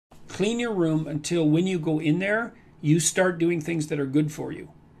clean your room until when you go in there, you start doing things that are good for you.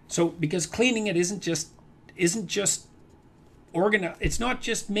 So because cleaning it isn't just organize. It's not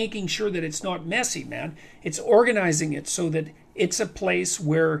just making sure that it's not messy, man. It's organizing it so that it's a place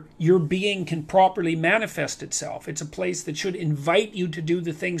where your being can properly manifest itself. It's a place that should invite you to do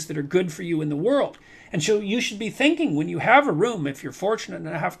the things that are good for you in the world. And so you should be thinking when you have a room, if you're fortunate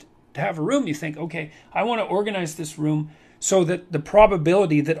enough to have a room, you think, okay, I want to organize this room so that the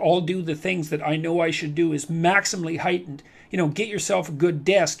probability that I'll do the things that I know I should do is maximally heightened. You know, get yourself a good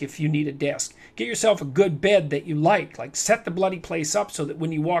desk if you need a desk. Get yourself a good bed that you like. Like, set the bloody place up so that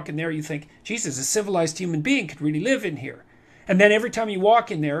when you walk in there, you think, Jesus, a civilized human being could really live in here. And then every time you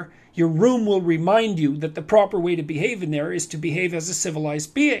walk in there, your room will remind you that the proper way to behave in there is to behave as a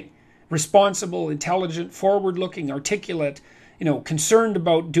civilized being. Responsible, intelligent, forward-looking, articulate, you know, concerned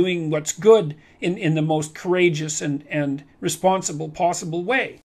about doing what's good in the most courageous and responsible possible way.